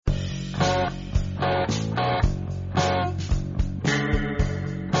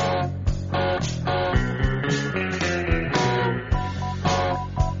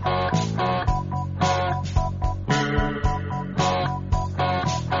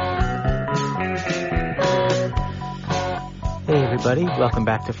everybody. Welcome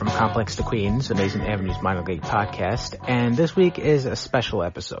back to From Complex to Queens, Amazing Avenues Minor League Podcast. And this week is a special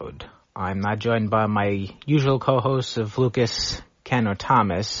episode. I'm not joined by my usual co-hosts of Lucas, Ken, or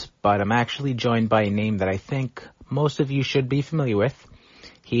Thomas, but I'm actually joined by a name that I think most of you should be familiar with.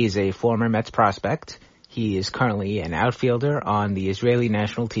 He's a former Mets prospect. He is currently an outfielder on the Israeli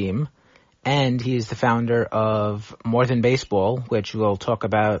national team. And he is the founder of More Than Baseball, which we'll talk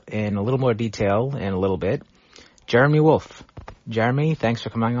about in a little more detail in a little bit. Jeremy Wolf. Jeremy, thanks for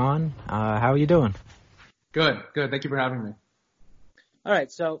coming on. How are you doing? Good. Thank you for having me. All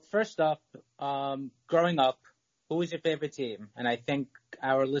right. So first up, growing up, who was your favorite team? And I think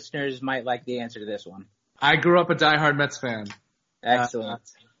our listeners might like the answer to this one. I grew up a diehard Mets fan. Excellent.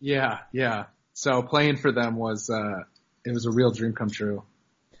 Yeah. So playing for them was it was a real dream come true.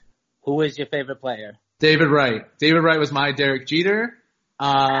 Who was your favorite player? David Wright. David Wright was my Derek Jeter.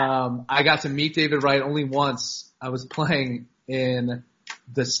 I got to meet David Wright only once. I was playing in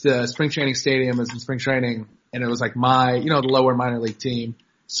the spring training stadium as in spring training, and it was like the lower minor league team.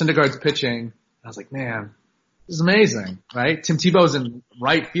 Syndergaard's pitching. And I was like, man, this is amazing, right? Tim Tebow's in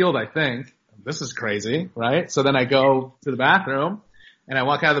right field, I think. This is crazy, right? So then I go to the bathroom, and I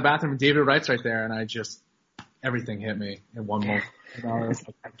walk out of the bathroom, and David Wright's right there, and everything hit me in one moment. And I was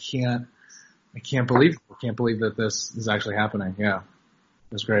like, I can't believe that this is actually happening. Yeah,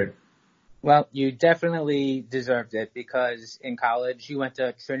 it was great. Well, you definitely deserved it because in college you went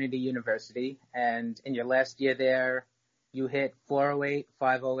to Trinity University, and in your last year there, you hit 408,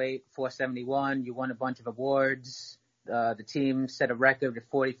 508, 471. You won a bunch of awards. The team set a record of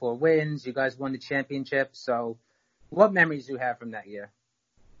 44 wins. You guys won the championship. So what memories do you have from that year?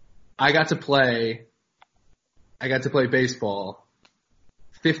 I got to play baseball.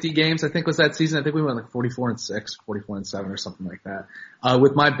 50 games, I think, was that season. I think we went like 44-6, 44-7 or something like that,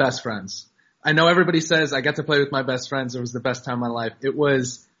 with my best friends. I know everybody says I got to play with my best friends. It was the best time of my life.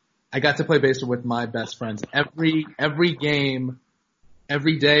 I got to play baseball with my best friends. Every game,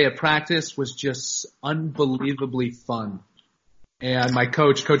 every day of practice was just unbelievably fun. And my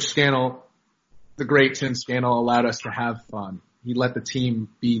coach Scannell, the great Tim Scannell, allowed us to have fun. He let the team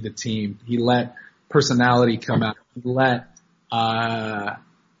be the team. He let personality come out. He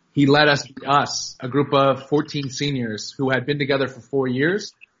let us be us, a group of 14 seniors who had been together for 4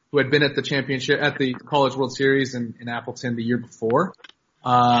 years, who had been at the College World Series in Appleton the year before.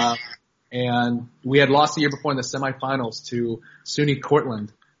 And we had lost the year before in the semifinals to SUNY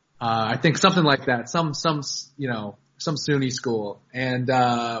Cortland. I think something like that, some SUNY school. And,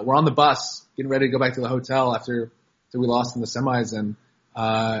 we're on the bus getting ready to go back to the hotel after we lost in the semis. And,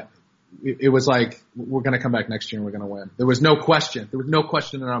 it was like, we're going to come back next year and we're going to win. There was no question. There was no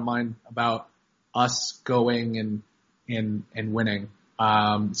question in our mind about us going and winning.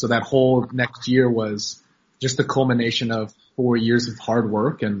 So that whole next year was just the culmination of 4 years of hard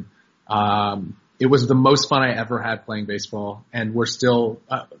work. And, it was the most fun I ever had playing baseball. And we're still,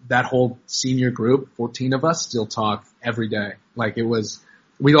 that whole senior group, 14 of us, still talk every day. Like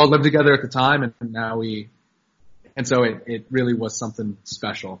we all lived together at the time, and so it really was something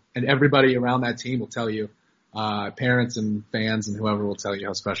special. And everybody around that team will tell you, parents and fans and whoever will tell you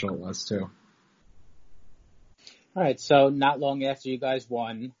how special it was too. All right. So not long after you guys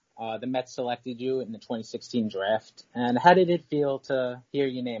won, the Mets selected you in the 2016 draft. And how did it feel to hear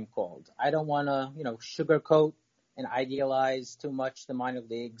your name called? I don't want to, sugarcoat and idealize too much the minor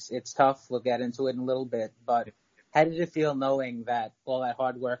leagues. It's tough. We'll get into it in a little bit. But how did it feel knowing that all that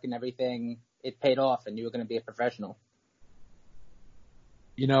hard work and everything, it paid off and you were going to be a professional?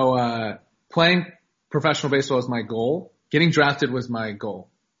 Playing professional baseball was my goal. Getting drafted was my goal,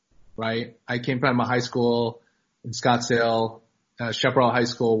 right? I came from a high school in Scottsdale, Chaparral High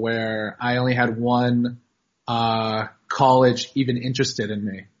School, where I only had one college even interested in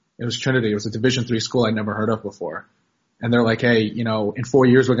me. It was Trinity. It was a Division III school I'd never heard of before. And they're like, hey, in 4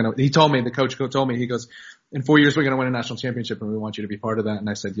 years the coach told me, he goes, in 4 years we're going to win a national championship and we want you to be part of that. And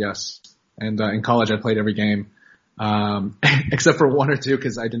I said, yes. And in college I played every game, except for one or two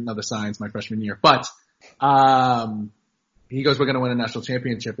because I didn't know the signs my freshman year. But he goes, we're going to win a national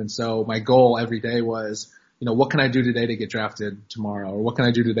championship. And so my goal every day was, what can I do today to get drafted tomorrow? Or what can I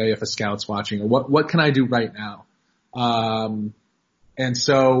do today if a scout's watching? Or what can I do right now? And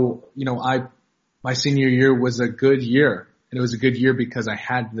so, my senior year was a good year. And it was a good year because I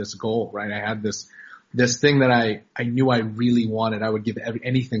had this goal, right? I had this thing that I knew I really wanted. I would give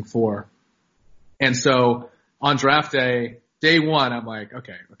anything for. And so on draft day one, I'm like,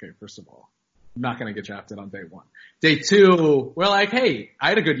 okay, first of all, I'm not going to get drafted on day one. Day two, we're like, hey, I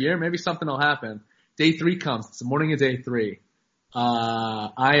had a good year. Maybe something will happen. Day three comes. It's the morning of day three.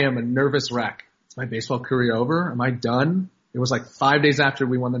 I am a nervous wreck. Is my baseball career over? Am I done? It was like 5 days after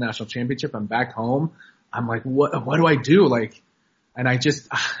we won the national championship. I'm back home. I'm like, what do I do? Like, and I just,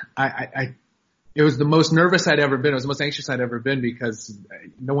 it was the most nervous I'd ever been. It was the most anxious I'd ever been because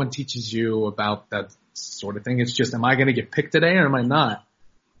no one teaches you about that sort of thing. It's just, am I going to get picked today or am I not?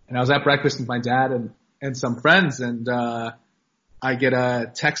 And I was at breakfast with my dad and some friends, and I get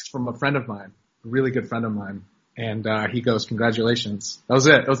a text from a friend of mine, a really good friend of mine, and he goes, "Congratulations." That was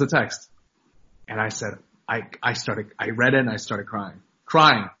it. That was the text. And I said, I read it and I started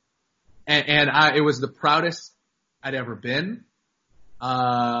crying. And it was the proudest I'd ever been.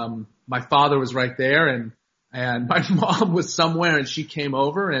 My father was right there and my mom was somewhere and she came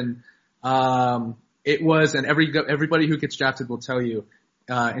over and it was, and everybody who gets drafted will tell you,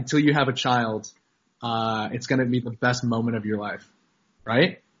 until you have a child, it's going to be the best moment of your life,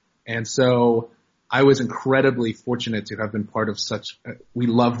 right? And so I was incredibly fortunate to have been part of we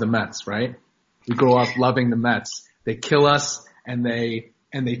love the Mets, right? We grow up loving the Mets. They kill us and they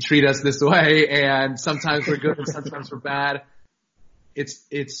treat us this way, and sometimes we're good and sometimes we're bad.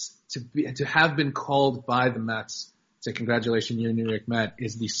 It's to have been called by the Mets, say congratulations, you're a New York Met,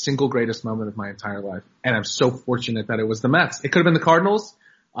 is the single greatest moment of my entire life. And I'm so fortunate that it was the Mets. It could have been the Cardinals.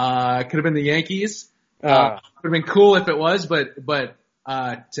 It could have been the Yankees. It would have been cool if it was, but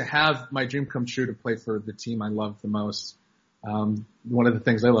to have my dream come true to play for the team I love the most, one of the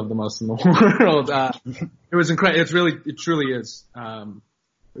things I love the most in the world, it was incredible. It truly is.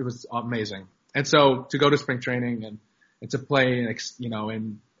 It was amazing. And so to go to spring training and to play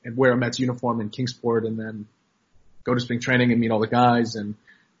and wear a Mets uniform in Kingsport and then go to spring training and meet all the guys and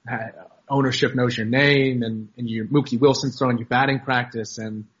ownership knows your name and Mookie Wilson's throwing you batting practice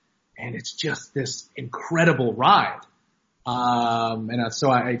and it's just this incredible ride.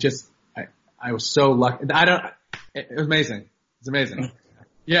 So I was so lucky. It was amazing. It's amazing.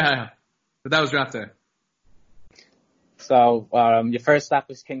 Yeah. But that was draft day. So, your first stop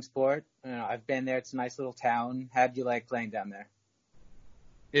was Kingsport. I've been there. It's a nice little town. How'd you like playing down there?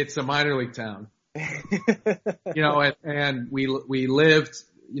 It's a minor league town. And we lived,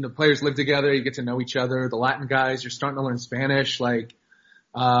 players live together. You get to know each other. The Latin guys, you're starting to learn Spanish. Like,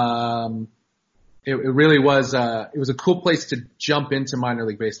 it really was, it was a cool place to jump into minor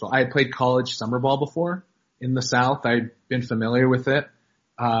league baseball. I had played college summer ball before in the South. I'd been familiar with it.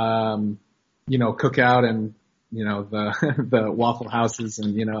 Cookout and, the Waffle Houses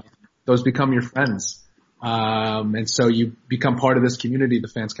and, those become your friends. And so you become part of this community. The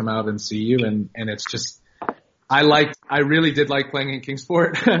fans come out and see you and it's just, I really did like playing in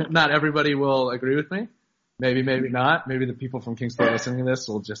Kingsport. Not everybody will agree with me. Maybe not. Maybe the people from Kingsport listening to this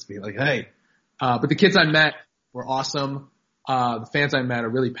will just be like, hey. But the kids I met were awesome. The fans I met are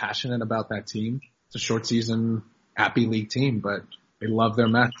really passionate about that team. It's a short season, happy league team, but they love their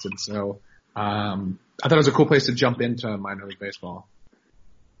Mets. And so, I thought it was a cool place to jump into minor league baseball.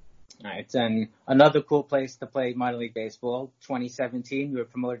 All right. And another cool place to play minor league baseball, 2017, you were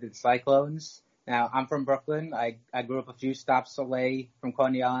promoted to the Cyclones. Now, I'm from Brooklyn. I grew up a few stops away from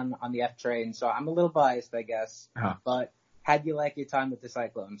Coney on the F train, so I'm a little biased, I guess. Uh-huh. But how'd you like your time with the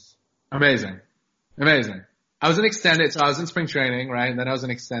Cyclones? Amazing. I was in extended, so I was in spring training, right? And then I was in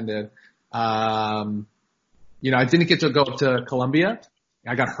extended. I didn't get to go up to Columbia.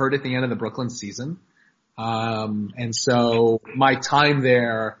 I got hurt at the end of the Brooklyn season. And so my time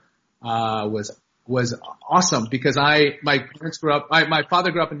there, was awesome because my parents my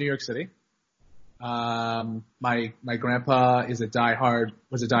father grew up in New York City. My grandpa was a diehard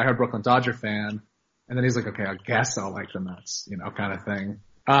Brooklyn Dodger fan. And then he's like, okay, I guess I'll like the Mets, kind of thing.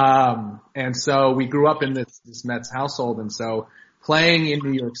 And so we grew up in this Mets household. And so playing in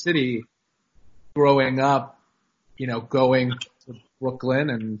New York City, growing up, going to Brooklyn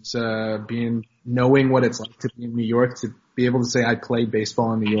and knowing what it's like to be in New York, to be able to say I played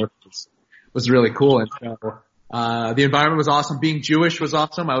baseball in New York was really cool. And so, the environment was awesome. Being Jewish was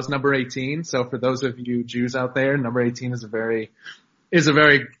awesome. I was number 18. So for those of you Jews out there, number 18 is a very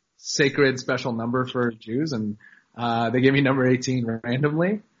sacred, special number for Jews. And, they gave me number 18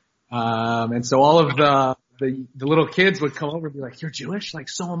 randomly. And so all of the little kids would come over and be like, you're Jewish? Like,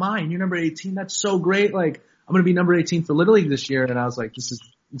 so am I. And you're number 18. That's so great. Like, I'm going to be number 18 for Little League this year. And I was like, it's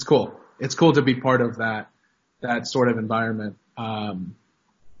cool. It's cool to be part of that sort of environment. And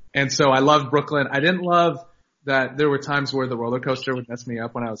so I loved Brooklyn. I didn't love that there were times where the roller coaster would mess me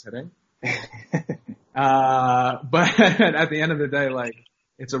up when I was hitting. But at the end of the day, like,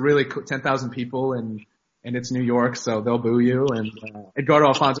 it's a really cool, 10,000 people and it's New York, so they'll boo you. And, Edgardo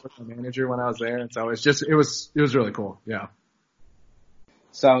Alfonso was my manager when I was there. And so it was really cool. Yeah.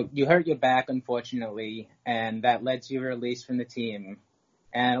 So you hurt your back, unfortunately, and that led to your release from the team.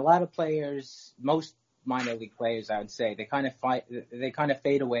 And a lot of players, most minor league players, I would say. They kind of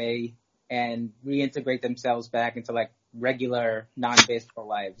fade away and reintegrate themselves back into like regular non-baseball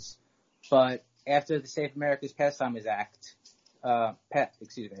lives. But after the Save America's Pastime Act,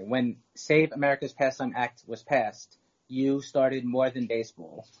 when Save America's Pastime Act was passed, you started More Than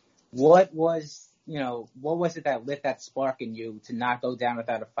Baseball. What was it that lit that spark in you to not go down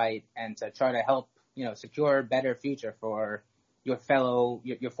without a fight and to try to help, secure a better future for your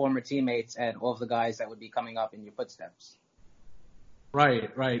your former teammates and all of the guys that would be coming up in your footsteps? Right.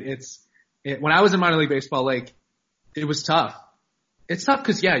 When I was in minor league baseball, like, it was tough. It's tough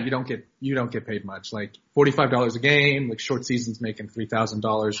because, you don't get paid much, like $45 a game, like short seasons making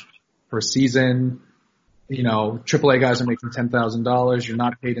 $3,000 per season. AAA guys are making $10,000. You're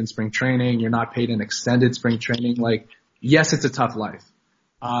not paid in spring training. You're not paid in extended spring training. Like, yes, it's a tough life.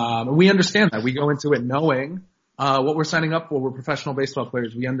 We understand that. We go into it knowing, what we're signing up for. We're professional baseball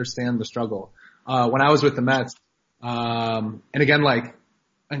players. We understand the struggle. When I was with the Mets, and again, like,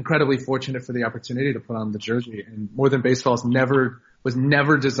 incredibly fortunate for the opportunity to put on the jersey, and More Than Baseball was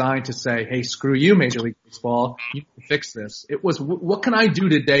never designed to say, hey, screw you, Major League Baseball, you can fix this. It was, what can I do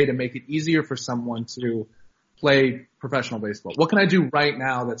today to make it easier for someone to play professional baseball? What can I do right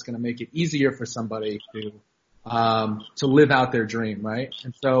now that's going to make it easier for somebody to live out their dream, right?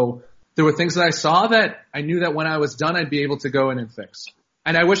 And so there were things that I saw that I knew that when I was done, I'd be able to go in and fix.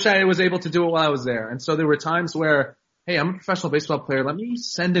 And I wish I was able to do it while I was there. And so there were times where, hey, I'm a professional baseball player. Let me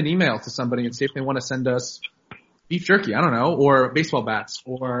send an email to somebody and see if they want to send us beef jerky, I don't know, or baseball bats,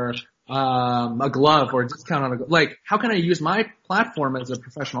 or a glove, or a discount on a glove. Like, how can I use my platform as a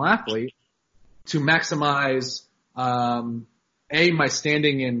professional athlete to maximize, my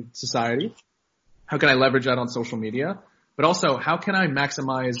standing in society? How can I leverage that on social media? But also, how can I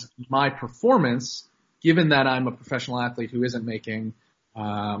maximize my performance given that I'm a professional athlete who isn't making,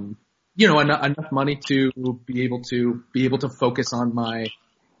 enough money to be able to focus on my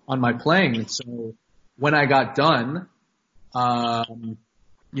playing. And so when I got done,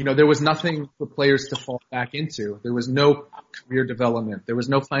 there was nothing for players to fall back into. There was no career development. There was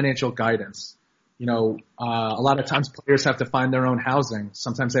no financial guidance. A lot of times players have to find their own housing.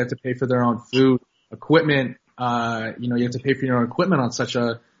 Sometimes they have to pay for their own food, equipment. You have to pay for your own equipment on such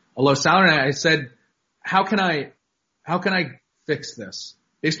a low salary. And I said, how can I fix this?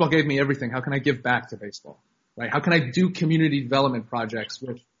 Baseball gave me everything. How can I give back to baseball? Right? How can I do community development projects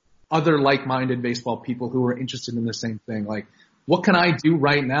with other like-minded baseball people who are interested in the same thing? Like, what can I do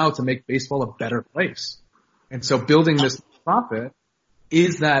right now to make baseball a better place? And so building this profit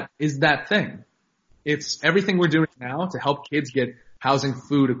is that thing. It's everything we're doing now to help kids get housing,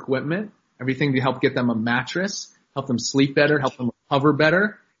 food, equipment, everything to help get them a mattress, help them sleep better, help them recover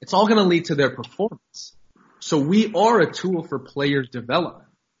better. It's all going to lead to their performance. So we are a tool for player development.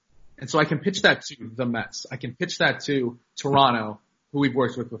 And so I can pitch that to the Mets. I can pitch that to Toronto, who we've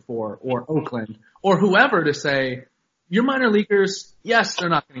worked with before, or Oakland, or whoever, to say, your minor leaguers, yes, they're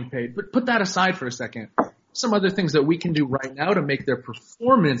not getting paid, but put that aside for a second. Some other things that we can do right now to make their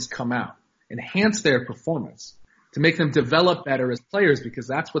performance come out, enhance their performance, to make them develop better as players, because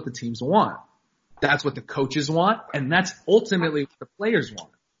that's what the teams want. That's what the coaches want, and that's ultimately what the players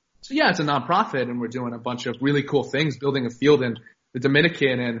want. So yeah, it's a nonprofit, and we're doing a bunch of really cool things, building a field in the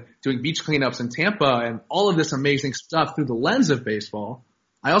Dominican and doing beach cleanups in Tampa and all of this amazing stuff through the lens of baseball.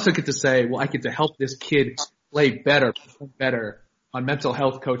 I also get to say, well, I get to help this kid play better on mental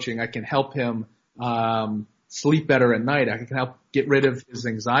health coaching. I can help him sleep better at night. I can help get rid of his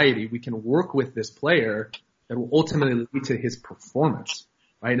anxiety. We can work with this player that will ultimately lead to his performance,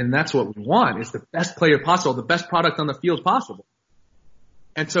 right? And that's what we want, is the best player possible, the best product on the field possible.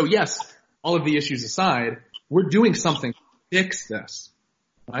 And so, yes, all of the issues aside, we're doing something to fix this,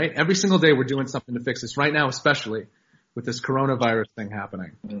 right? Every single day we're doing something to fix this. Right now, especially with this coronavirus thing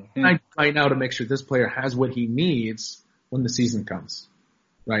happening. Mm-hmm. Right now to make sure this player has what he needs when the season comes,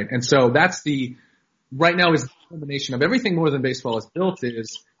 right? And so that's right now is the combination of everything More Than Baseball is built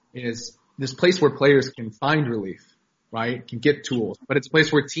is this place where players can find relief, right? Can get tools, but it's a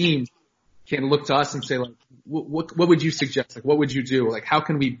place where teams can look to us and say, like, what would you suggest? Like, what would you do? Like, how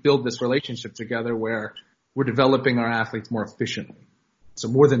can we build this relationship together where we're developing our athletes more efficiently? So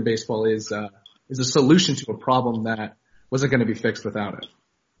More Than Baseball is a solution to a problem that wasn't going to be fixed without it.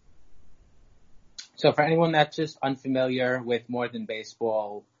 So for anyone that's just unfamiliar with More Than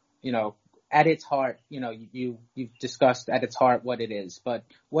Baseball, at its heart, you've discussed at its heart what it is, but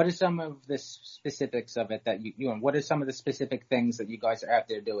what are some of the specifics of it that what are some of the specific things that you guys are out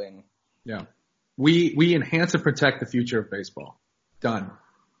there doing? Yeah. We enhance and protect the future of baseball. Done.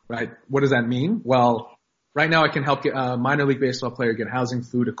 Right? What does that mean? Well, right now I can help a minor league baseball player get housing,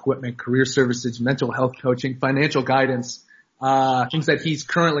 food, equipment, career services, mental health coaching, financial guidance, things that he's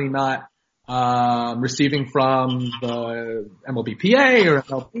currently not receiving from the MLBPA or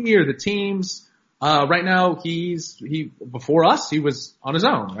MLB or the teams. Right now before us, he was on his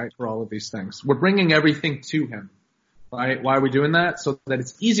own, right, for all of these things. We're bringing everything to him, right? Why are we doing that? So that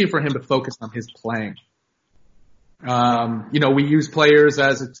it's easier for him to focus on his playing. We use players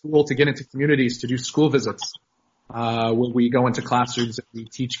as a tool to get into communities, to do school visits, where we go into classrooms and we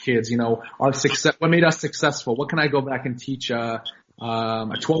teach kids, our success, what made us successful? What can I go back and teach, a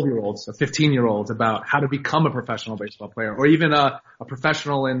 12-year-old, a 15-year-old about how to become a professional baseball player, or even a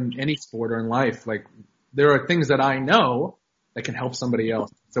professional in any sport or in life? Like, there are things that I know that can help somebody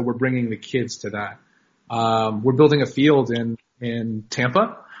else. So we're bringing the kids to that. We're building a field in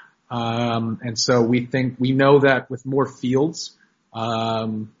Tampa. And so we know that with more fields,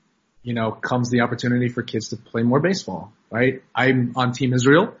 comes the opportunity for kids to play more baseball, right? I'm on Team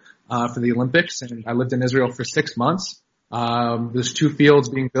Israel, for the Olympics, and I lived in Israel for 6 months. There's 2 fields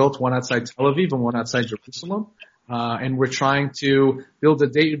being built, one outside Tel Aviv and one outside Jerusalem. And we're trying to build a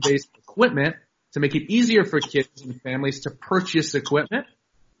database of equipment to make it easier for kids and families to purchase equipment,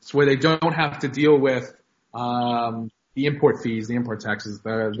 so where they don't have to deal with, the import fees, the import taxes,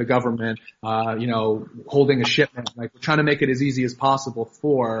 the government, holding a shipment. Like, we're trying to make it as easy as possible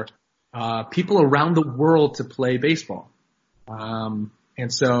for, people around the world to play baseball. And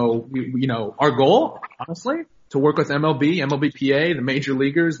so our goal, honestly, to work with MLB, MLBPA, the major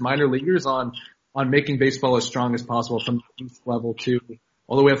leaguers, minor leaguers on making baseball as strong as possible from the youth level to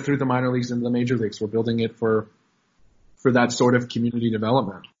all the way up through the minor leagues into the major leagues. We're building it for that sort of community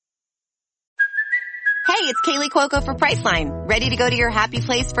development. Hey, it's Kaylee Cuoco for Priceline. Ready to go to your happy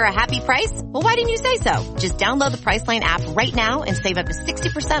place for a happy price? Well, why didn't you say so? Just download the Priceline app right now and save up to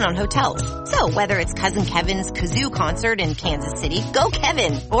 60% on hotels. So whether it's Cousin Kevin's Kazoo concert in Kansas City, go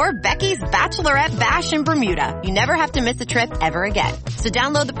Kevin, or Becky's Bachelorette Bash in Bermuda, you never have to miss a trip ever again. So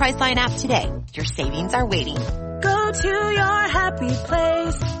download the Priceline app today. Your savings are waiting. Go to your happy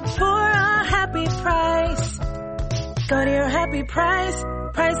place for a happy price. Go to your happy price,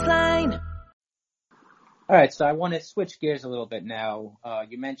 Priceline. All right, so I want to switch gears a little bit now.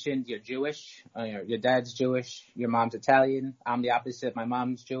 You mentioned you're Jewish. Your dad's Jewish. Your mom's Italian. I'm the opposite. My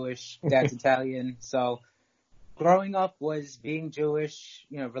mom's Jewish. Dad's Italian. So growing up, was being Jewish,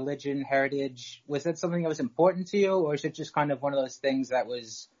 religion, heritage, was that something that was important to you, or is it just kind of one of those things that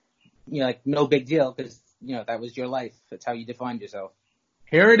was, like no big deal because, that was your life. That's how you defined yourself.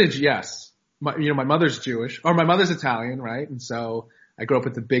 Heritage, yes. My mother's Jewish, or my mother's Italian, right? And so I grew up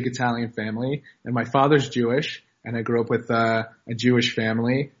with a big Italian family, and my father's Jewish, and I grew up with a Jewish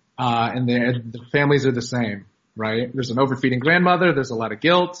family, and the families are the same, right? There's an overfeeding grandmother, there's a lot of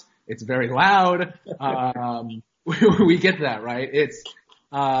guilt, it's very loud, we get that, right?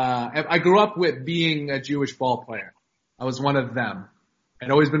 I grew up with being a Jewish ball player. I was one of them.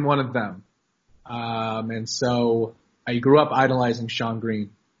 I'd always been one of them. And so I grew up idolizing Sean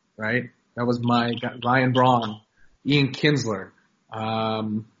Green, right? That was my guy, Ryan Braun, Ian Kinsler.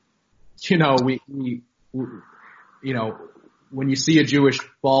 When you see a Jewish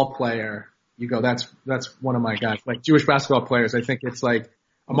ball player, you go, that's one of my guys. Like Jewish basketball players, I think it's like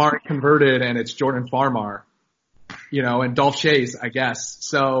Amari Converted and it's Jordan Farmar, and Dolph Chase, I guess.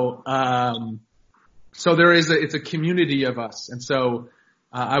 So it's a community of us. And so,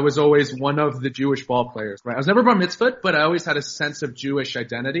 I was always one of the Jewish ball players, right? I was never bar mitzvahed, but I always had a sense of Jewish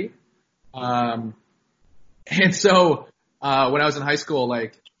identity. And so, when I was in high school,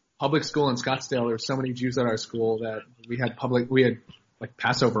 like public school in Scottsdale, there were so many Jews at our school that we had like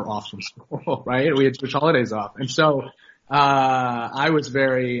Passover off from school, right? We had Jewish holidays off. And so, I was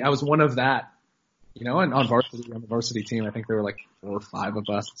one of that, and on the varsity team, I think there were like 4 or 5 of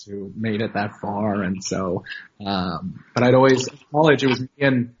us who made it that far. And so, but in college, it was me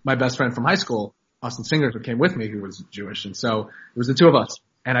and my best friend from high school, Austin Singer, who came with me, who was Jewish. And so it was the 2 of us.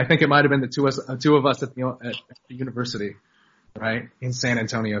 And I think it might have been the 2 of us at the university, right? In San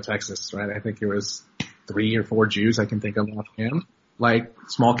Antonio, Texas, right? I think it was 3 or 4 Jews I can think of offhand, like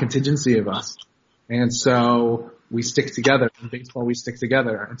small contingency of us. And so we stick together. In baseball, we stick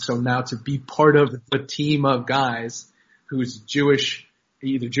together. And so now to be part of the team of guys who's Jewish,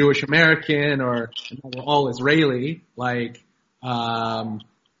 either Jewish American or we're all Israeli, like,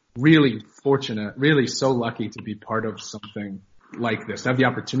 really fortunate, really so lucky to be part of something like this, to have the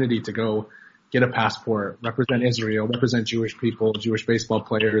opportunity to go get a passport, represent Israel, represent Jewish people, Jewish baseball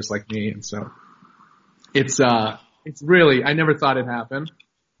players like me. And so it's really, I never thought it'd happen.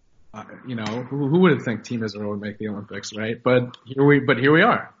 Who would think Team Israel would make the Olympics, right? But here we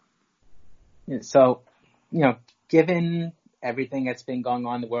are. Yeah, so given everything that's been going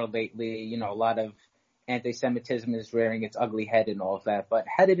on in the world lately, a lot of anti-Semitism is rearing its ugly head and all of that. But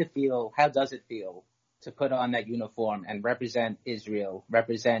how does it feel to put on that uniform and represent Israel,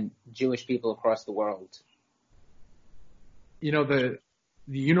 represent Jewish people across the world? The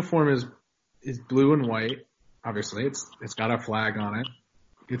uniform is blue and white. Obviously, it's got our flag on it.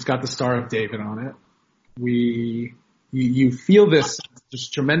 It's got the Star of David on it. You feel this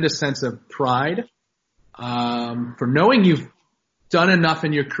just tremendous sense of pride for knowing you've done enough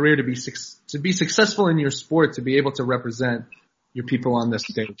in your career to be successful in your sport, to be able to represent your people on this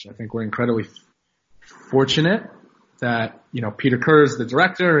stage. I think we're incredibly fortunate that Peter Kerr is the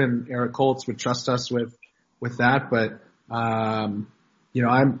director and Eric Holtz would trust us with that. But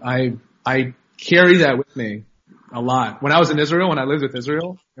I carry that with me a lot. When I was in Israel, when I lived in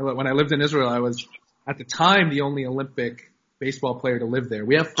Israel, I was at the time the only Olympic baseball player to live there.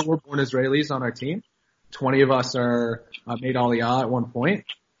 We have 4 born Israelis on our team. 20 of us are made Aliyah at one point.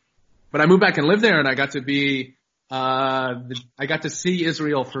 But I moved back and lived there, and I got to see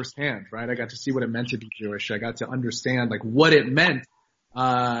Israel firsthand, right? I got to see what it meant to be Jewish. I got to understand what it meant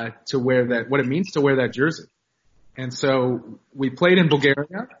what it means to wear that jersey. And so we played in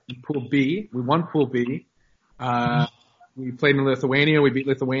Bulgaria in Pool B. We won Pool B. We played in Lithuania. We beat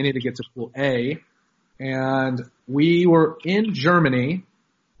Lithuania to get to Pool A. And we were in Germany,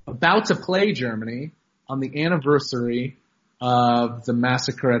 about to play Germany, on the anniversary of the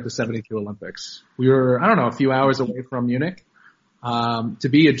massacre at the 72 Olympics. We were, a few hours away from Munich. To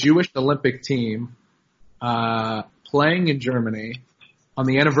be a Jewish Olympic team, playing in Germany on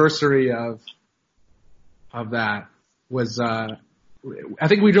the anniversary of that was, I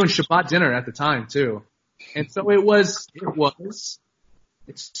think we were doing Shabbat dinner at the time too. And so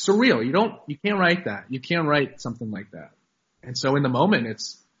it's surreal. You can't write that. You can't write something like that. And so in the moment,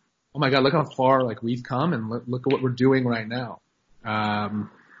 it's, oh my God, look how far we've come, and look at what we're doing right now. Then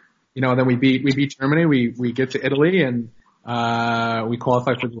we beat Germany. We get to Italy, and we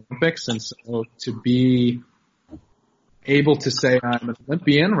qualify for the Olympics. And so to be able to say I'm an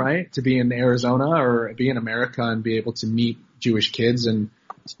Olympian, right? To be in Arizona or be in America and be able to meet Jewish kids and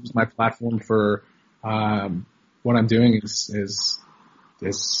use my platform for what I'm doing is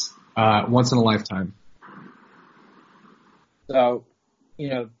once in a lifetime. So,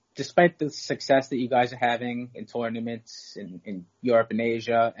 despite the success that you guys are having in tournaments in Europe and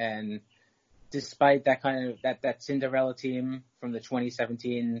Asia, and despite that that Cinderella team from the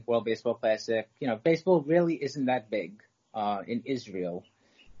 2017 World Baseball Classic, baseball really isn't that big in Israel.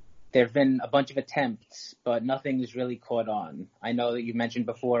 There have been a bunch of attempts, but nothing has really caught on. I know that you mentioned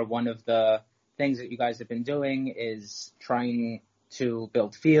before one of the things that you guys have been doing is trying to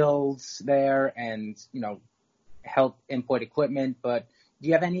build fields there and, help import equipment. But do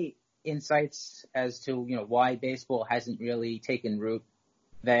you have any insights as to, why baseball hasn't really taken root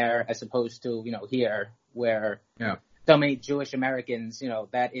there as opposed to, here where so many Jewish Americans,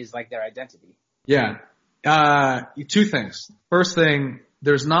 that is their identity? Yeah. 2 things. First thing,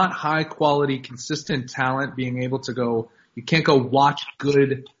 there's not high quality, consistent talent being able to you can't go watch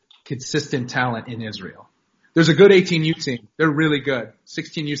good, consistent talent in Israel. There's a good 18U team. They're really good.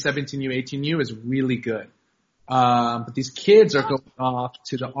 16U, 17U, 18U is really good. But these kids are going off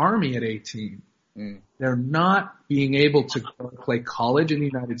to the Army at 18. They're not being able to play college in the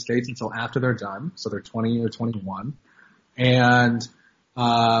United States until after they're done. So they're 20 or 21. And,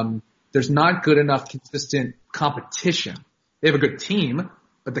 there's not good enough consistent competition. They have a good team,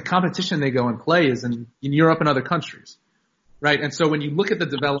 but the competition they go and play is in Europe and other countries. Right? And so when you look at the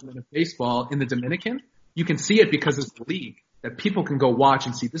development of baseball in the Dominican, you can see it because it's the league that people can go watch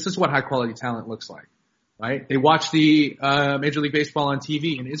and see this is what high quality talent looks like. Right? They watch the Major League Baseball on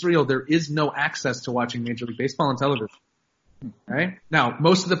TV. In Israel, there is no access to watching Major League Baseball on television. Right? Now,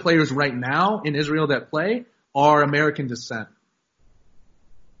 most of the players right now in Israel that play are American descent.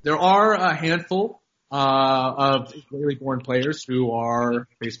 There are a handful of Israeli-born players who are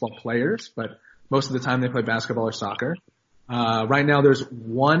baseball players, but most of the time they play basketball or soccer. Right now there's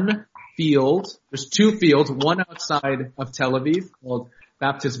 2 fields, one outside of Tel Aviv called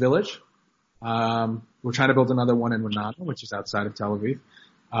Baptist Village. We're trying to build another one in Renata, which is outside of Tel Aviv.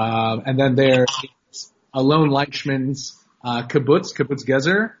 And then there's Alon Leichman's kibbutz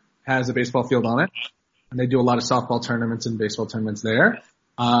Gezer has a baseball field on it. And they do a lot of softball tournaments and baseball tournaments there.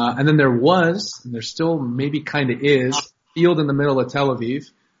 And then there was, and there still maybe kind of is, field in the middle of Tel Aviv,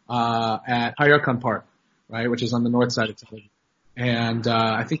 at Hayarkon Park, right, which is on the north side of Tel Aviv. And,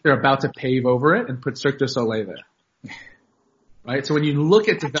 I think they're about to pave over it and put Cirque du Soleil there. Right? So when you look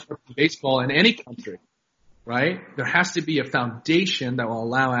at developing baseball in any country, right, there has to be a foundation that will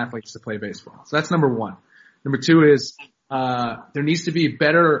allow athletes to play baseball. So that's number one. Number two is there needs to be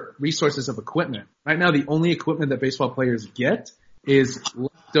better resources of equipment. Right now, the only equipment that baseball players get is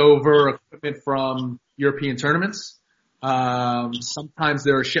leftover equipment from European tournaments. Sometimes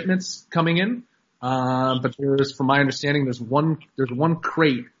there are shipments coming in, but from my understanding, there's one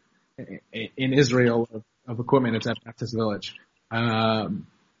crate in Israel of equipment. It's at Baptist Village. And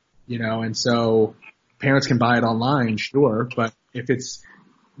so parents can buy it online, sure, but if it's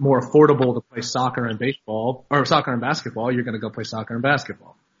more affordable to play soccer and baseball, or soccer and basketball, you're going to go play soccer and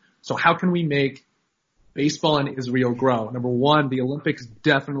basketball. So how can we make baseball in Israel grow? Number one, the Olympics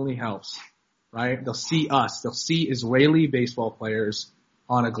definitely helps, right? They'll see us. They'll see Israeli baseball players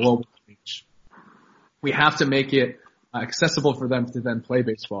on a global stage. We have to make it accessible for them to then play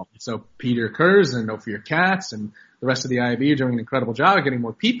baseball. So Peter Kurz and Ophir Katz and the rest of the IAB are doing an incredible job of getting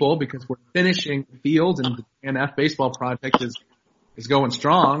more people because we're finishing the field and the NF baseball project is going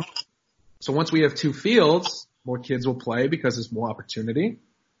strong. So once we have 2 fields, more kids will play because there's more opportunity,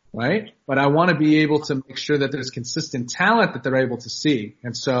 right? But I want to be able to make sure that there's consistent talent that they're able to see.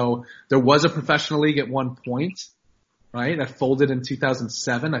 And so there was a professional league at one point, right? That folded in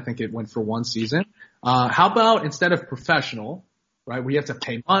 2007. I think it went for 1 season. How about instead of professional, right? We have to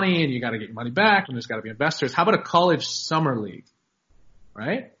pay money and you got to get your money back and there's got to be investors. How about a college summer league,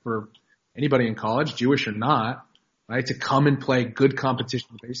 right? For anybody in college, Jewish or not, right? To come and play good competition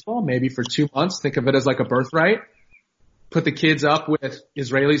baseball, maybe for 2 months. Think of it as like a birthright. Put the kids up with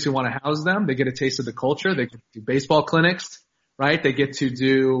Israelis who want to house them. They get a taste of the culture. They get to do baseball clinics, right? They get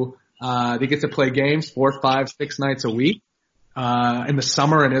to play games 4, 5, 6 nights a week. In the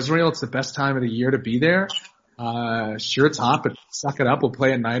summer in Israel, it's the best time of the year to be there. Sure, it's hot, but suck it up. We'll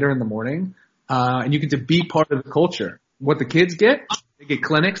play at night or in the morning. And you get to be part of the culture. What the kids get, they get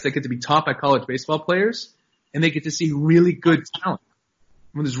clinics. They get to be taught by college baseball players. And they get to see really good talent.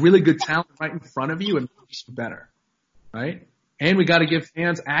 When there's really good talent right in front of you, it makes you better, right? And we got to give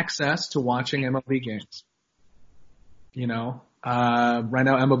fans access to watching MLB games. Right now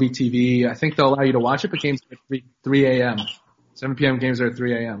MLB TV, I think they'll allow you to watch it, but games are at 3 a.m. 7 p.m. games are at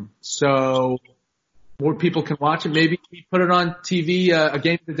 3 a.m. So more people can watch it. Maybe we put it on TV, a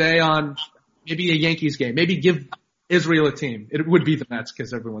game today on maybe a Yankees game. Maybe give Israel a team. It would be the Mets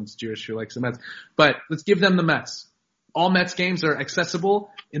because everyone's Jewish who likes the Mets. But let's give them the Mets. All Mets games are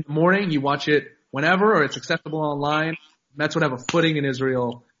accessible in the morning. You watch it whenever, or it's accessible online. Mets would have a footing in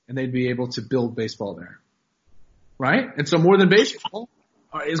Israel, and they'd be able to build baseball there. Right? And so More Than Baseball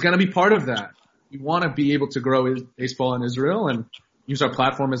is going to be part of that. We want to be able to grow baseball in Israel and use our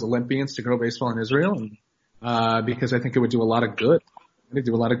platform as Olympians to grow baseball in Israel, and because I think it would do a lot of good. I think it would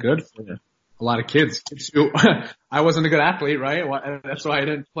do a lot of good for a lot of kids who, I wasn't a good athlete, right? That's why I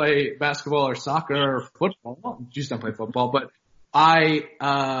didn't play basketball or soccer or football. Well, just don't play football, but I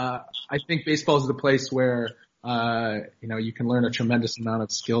think baseball is the place where, you can learn a tremendous amount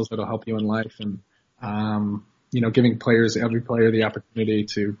of skills that'll help you in life. And, giving every player the opportunity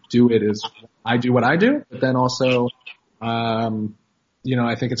to do it is, I do what I do, but then also, I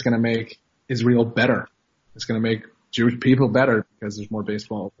think it's going to make Israel better. It's going to make Jewish people better because there's more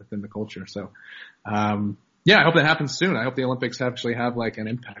baseball within the culture. So, I hope that happens soon. I hope the Olympics actually have like an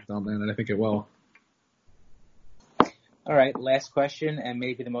impact on that, and I think it will. All right, last question, and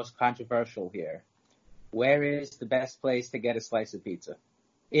maybe the most controversial here. Where is the best place to get a slice of pizza?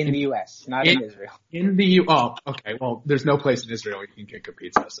 In the U.S., not in Israel. Okay. Well, there's no place in Israel you can get good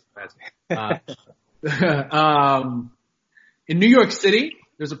pizza. So in New York City,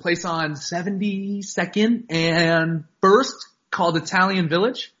 there's a place on 72nd and First called Italian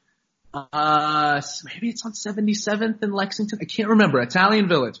Village. Maybe it's on 77th in Lexington. I can't remember. Italian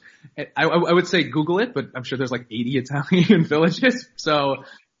Village. I would say Google it, but I'm sure there's like 80 Italian villages. So,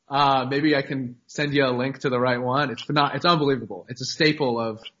 maybe I can send you a link to the right one. It's unbelievable. It's a staple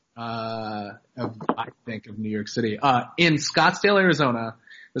of I think of New York City. In Scottsdale, Arizona,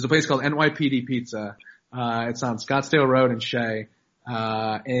 there's a place called NYPD Pizza. It's on Scottsdale Road in Shea.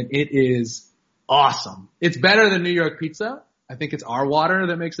 And it is awesome. It's better than New York pizza. I think it's our water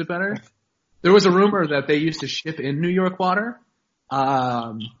that makes it better. There was a rumor that they used to ship in New York water.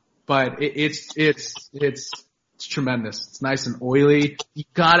 But it's tremendous. It's nice and oily. You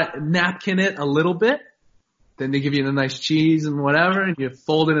gotta napkin it a little bit. Then they give you the nice cheese and whatever, and you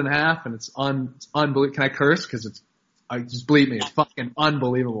fold it in half, and it's unbelievable. Can I curse? Cause just believe me, it's fucking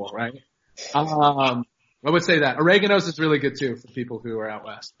unbelievable, right? I would say that. Oregano's is really good too for people who are out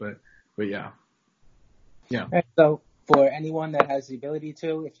west, but yeah. Yeah. Right, so for anyone that has the ability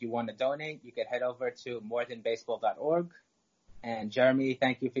to, if you want to donate, you can head over to morethanbaseball.org. And Jeremy,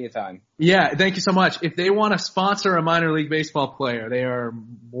 thank you for your time. Yeah, thank you so much. If they want to sponsor a minor league baseball player, they are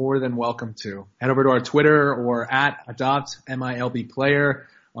more than welcome to. Head over to our Twitter or at adopt MILB player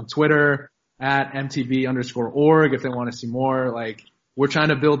on Twitter, at MTV_org if they want to see more. Like, we're trying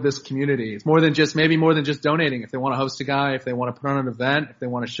to build this community. It's maybe more than just donating. If they want to host a guy, if they want to put on an event, if they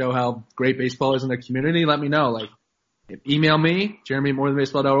want to show how great baseball is in their community, let me know. Like, email me,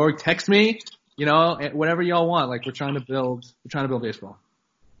 jeremy@morethanbaseball.org, text me. Whatever y'all want. Like, we're trying to build baseball.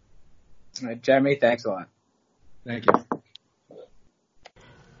 All right, Jeremy, thanks a lot. Thank you.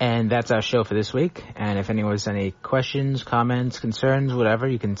 And that's our show for this week. And if anyone has any questions, comments, concerns, whatever,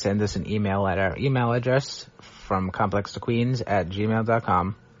 you can send us an email at our email address from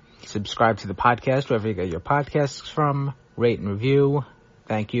complextoqueens@gmail.com. Subscribe to the podcast wherever you get your podcasts from. Rate and review.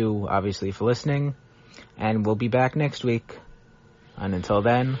 Thank you, obviously, for listening. And we'll be back next week. And until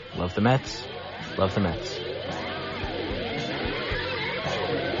then, love the Mets. Love the Mets.